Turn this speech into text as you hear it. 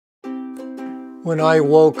When I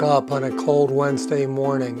woke up on a cold Wednesday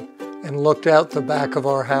morning and looked out the back of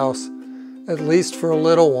our house, at least for a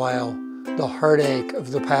little while, the heartache of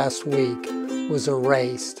the past week was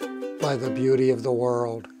erased by the beauty of the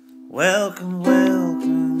world. Welcome,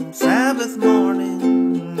 welcome, Sabbath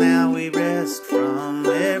morning, now we rest from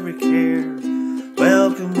every care.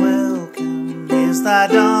 Welcome, welcome, is thy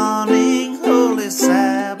dawning holy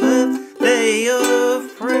Sabbath, day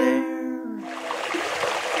of prayer.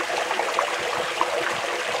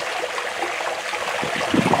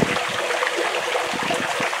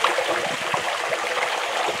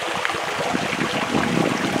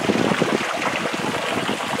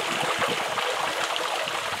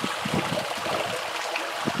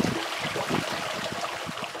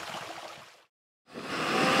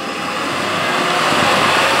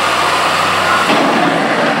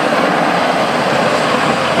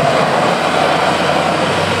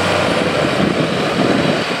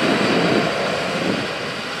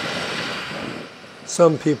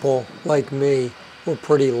 Some people, like me, were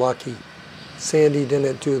pretty lucky. Sandy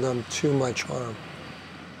didn't do them too much harm.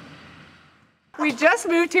 We just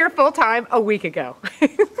moved here full-time a week ago.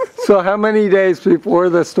 So how many days before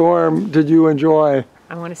the storm did you enjoy?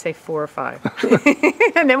 I want to say 4 or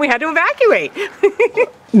 5. And then we had to evacuate.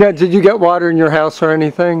 Now, did you get water in your house or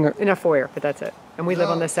anything? In a foyer, but that's it. And we live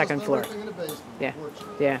on the second floor. Yeah,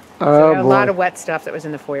 yeah. Oh, So we had a lot boy. of wet stuff that was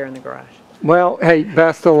in the foyer in the garage. Well, hey,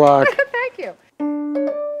 best of luck. Thank you.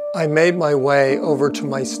 I made my way over to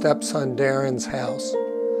my stepson Darren's house.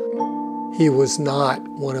 He was not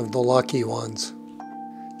one of the lucky ones.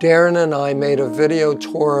 Darren and I made a video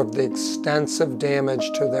tour of the extensive damage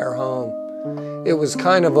to their home. It was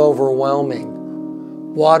kind of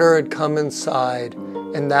overwhelming. Water had come inside,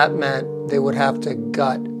 and that meant they would have to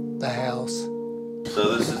gut the house.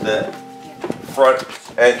 So this is that front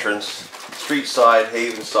entrance, street side,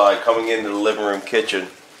 Haven side, coming into the living room kitchen.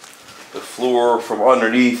 The floor from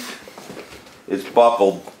underneath is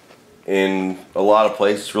buckled in a lot of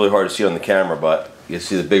places. It's really hard to see on the camera, but you can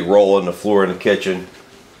see the big roll in the floor in the kitchen.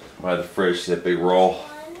 By the fridge, see that big roll.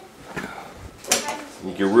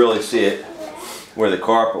 You can really see it where the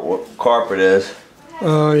carpet is.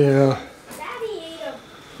 Oh, yeah.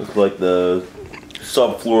 Looks like the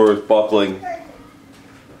subfloor is buckling.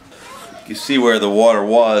 You can see where the water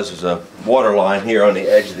was. There's a water line here on the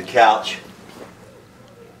edge of the couch.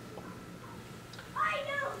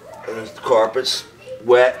 And the carpet's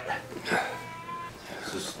wet.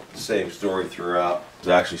 It's just the same story throughout. There's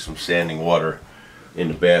actually some standing water in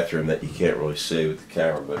the bathroom that you can't really see with the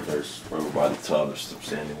camera, but there's over by the tub, there's some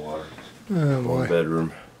standing water. Oh, boy.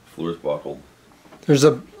 Bedroom, floor's buckled. There's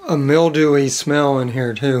a mildewy smell in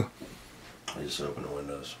here, too. I just opened the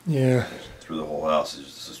windows. Yeah. Through the whole house,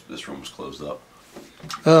 this room was closed up.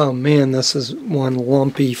 Oh, man, this is one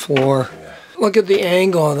lumpy floor. Yeah. Look at the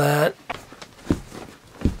angle of that.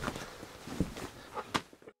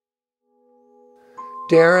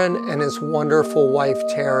 Darren and his wonderful wife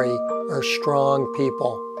Terry are strong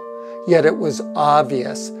people, yet it was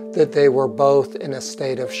obvious that they were both in a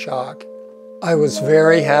state of shock. I was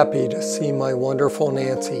very happy to see my wonderful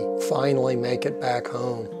Nancy finally make it back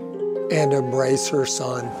home and embrace her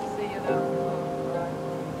son.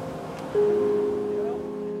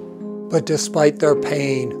 But despite their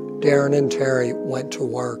pain, Darren and Terry went to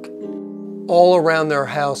work. All around their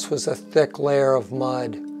house was a thick layer of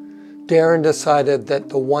mud. Darren decided that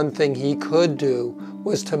the one thing he could do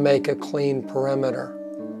was to make a clean perimeter.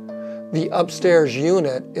 The upstairs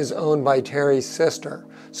unit is owned by Terry's sister,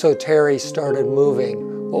 so Terry started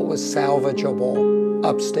moving what was salvageable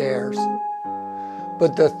upstairs.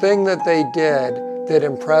 But the thing that they did that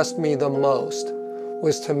impressed me the most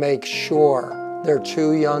was to make sure their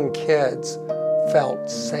 2 young kids felt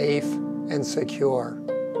safe and secure.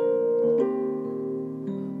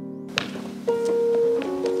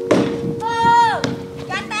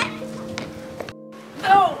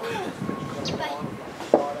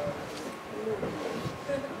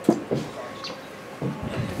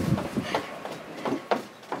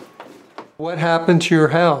 What happened to your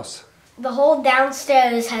house? The whole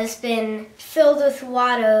downstairs has been filled with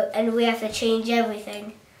water and we have to change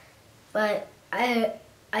everything. But I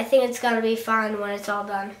think it's gonna be fine when it's all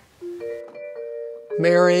done.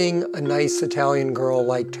 Marrying a nice Italian girl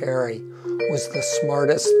like Terry was the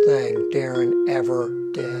smartest thing Darren ever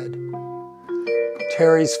did.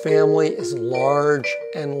 Terry's family is large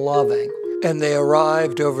and loving, and they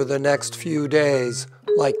arrived over the next few days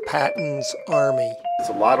like Patton's army. It's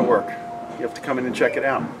a lot of work. You have to come in and check it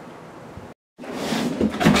out.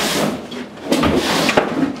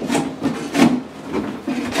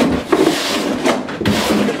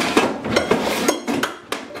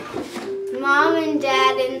 Mom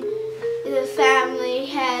the family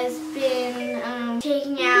has been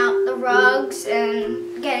taking out the rugs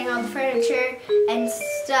and getting all the furniture and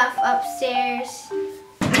stuff upstairs.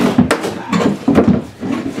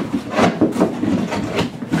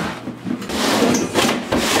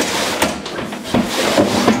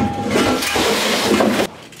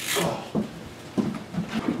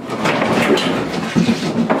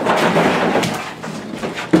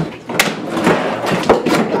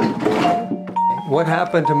 What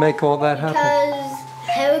happened to make all that happen? Because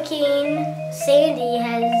Hurricane Sandy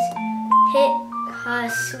has hit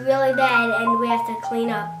us really bad and we have to clean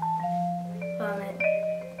up on it.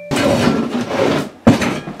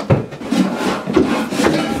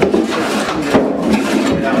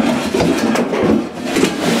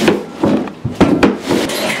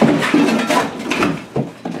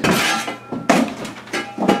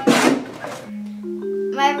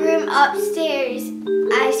 My room upstairs,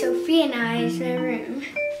 Sophia and I is my room.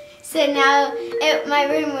 So now my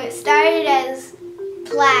room started as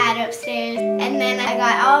plaid upstairs, and then I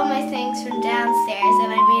got all my things from downstairs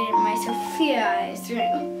and I made it my Sophia's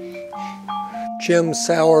room. Jim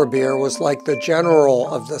Sourbeer was like the general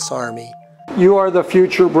of this army. You are the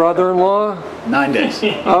future brother-in-law? 9 days.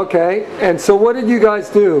 Okay, and so what did you guys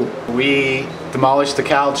do? We demolished the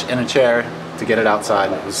couch and a chair to get it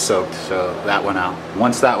outside. It was soaked, so that went out.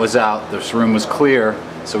 Once that was out, this room was clear,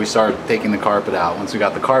 so we started taking the carpet out. Once we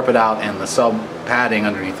got the carpet out and the sub padding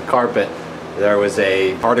underneath the carpet, there was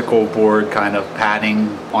a particle board kind of padding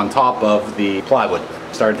on top of the plywood.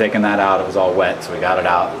 Started taking that out, it was all wet, so we got it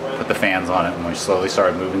out, put the fans on it, and we slowly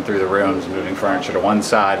started moving through the rooms, moving furniture to one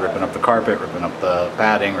side, ripping up the carpet, ripping up the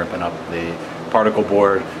padding, ripping up the particle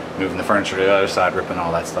board, moving the furniture to the other side, ripping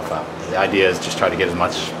all that stuff out. The idea is just try to get as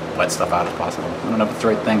much wet stuff out as possible. I don't know if it's the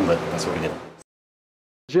right thing, but that's what we did.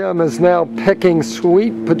 Jim is now picking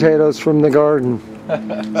sweet potatoes from the garden.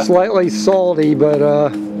 Slightly salty,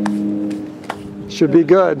 but should be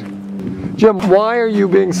good. Jim, why are you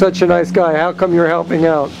being such a nice guy? How come you're helping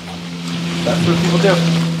out? That's what people do.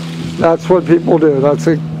 That's what people do.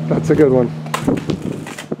 That's a good one.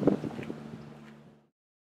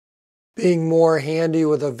 Being more handy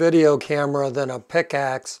with a video camera than a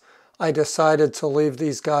pickaxe, I decided to leave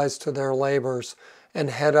these guys to their labors and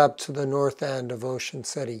head up to the north end of Ocean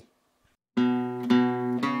City.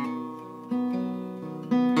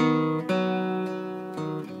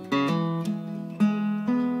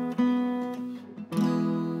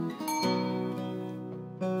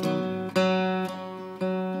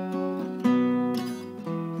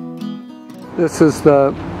 This is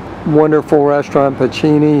the wonderful restaurant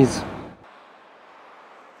Pacini's.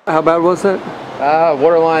 How bad was it?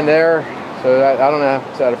 Water line there, so I don't know,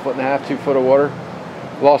 it's at 1.5 feet, 2 foot of water.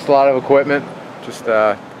 Lost a lot of equipment, just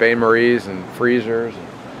Bain Maries and freezers,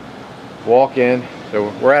 and walk in.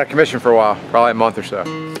 So we're out of commission for a while, probably a month or so.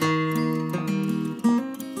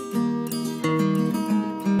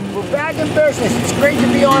 We're back in business. It's great to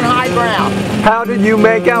be on high ground. How did you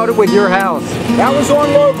make out with your house? That was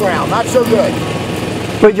on low ground, not so good.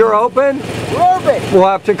 But you're open? We're open. We'll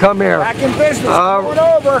have to come here. Back in business. Over and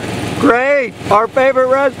over. Great! Our favorite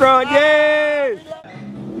restaurant, yay!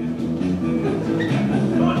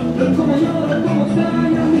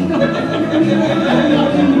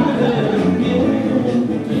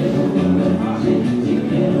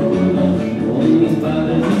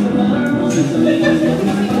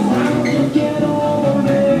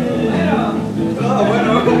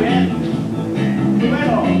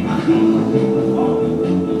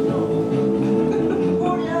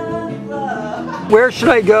 Where should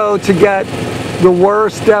I go to get the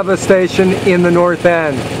worst devastation in the north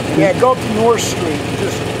end? Yeah, go up to North Street and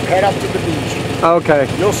just head up to the beach. Okay.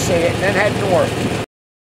 You'll see it, and then head north.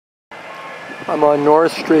 I'm on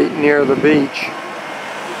North Street near the beach.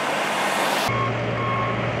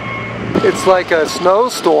 It's like a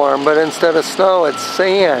snowstorm, but instead of snow, it's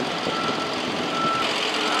sand.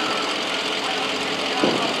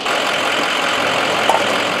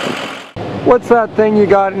 What's that thing you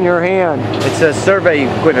got in your hand? It's a survey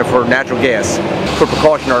equipment for natural gas. For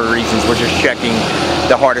precautionary reasons, we're just checking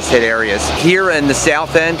the hardest hit areas. Here in the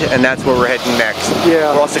south end, and that's where we're heading next.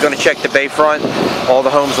 Yeah. We're also going to check the bayfront, all the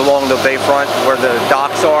homes along the bayfront, where the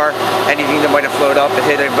docks are, anything that might have flowed up and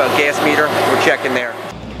hit a gas meter, we're checking there.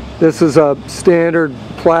 This is a standard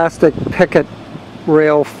plastic picket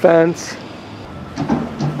rail fence.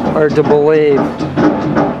 Hard to believe.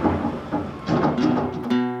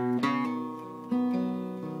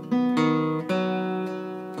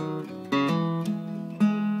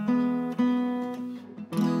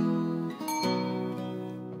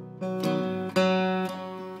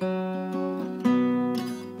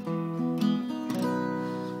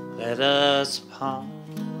 Let us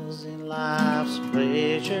pause in life's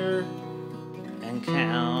pleasure and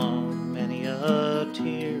count many a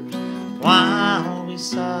tears while we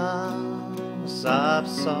sob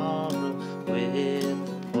sorrow with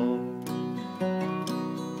the poor.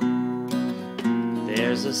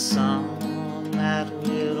 There's a song that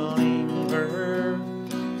will linger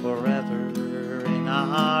forever in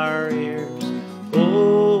our ears.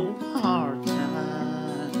 Oh, hard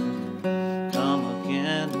time, come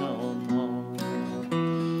again no more.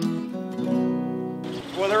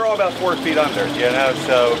 Well, they're all about 4 feet under, you know,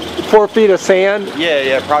 so... 4 feet of sand?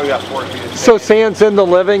 Yeah, probably about 4 feet of sand. So sand's in the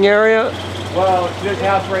living area? Well, this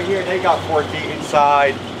house right here, they got 4 feet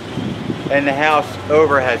inside, and the house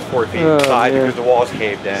over has 4 feet inside because the walls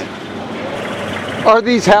caved in. Are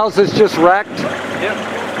these houses just wrecked? Yep.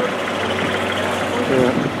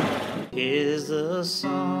 Yeah. Is the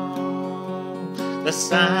song, the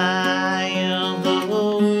sigh of the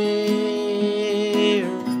weary,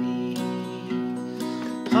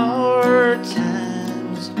 hard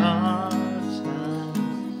times,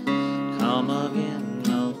 come again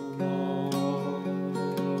no more.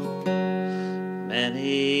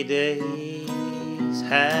 Many days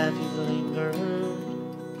have you lingered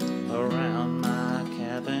around my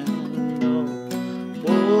cabin door.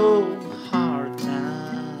 Oh, hard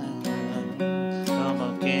time, come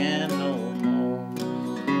again no more.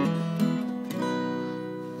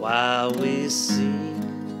 While we seek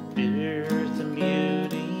earth and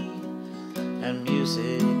beauty and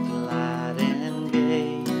music light and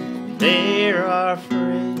gay, there are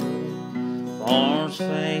frail forms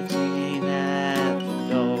fainting at the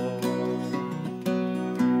door.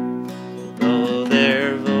 Though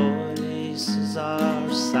their voices are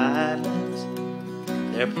silent,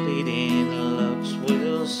 their pleading looks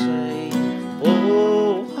will say,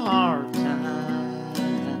 oh, hard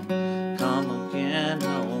time, come again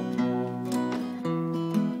no more.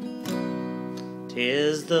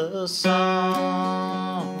 'Tis the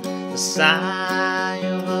song, the sigh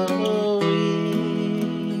of the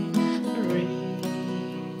weary,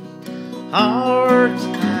 hard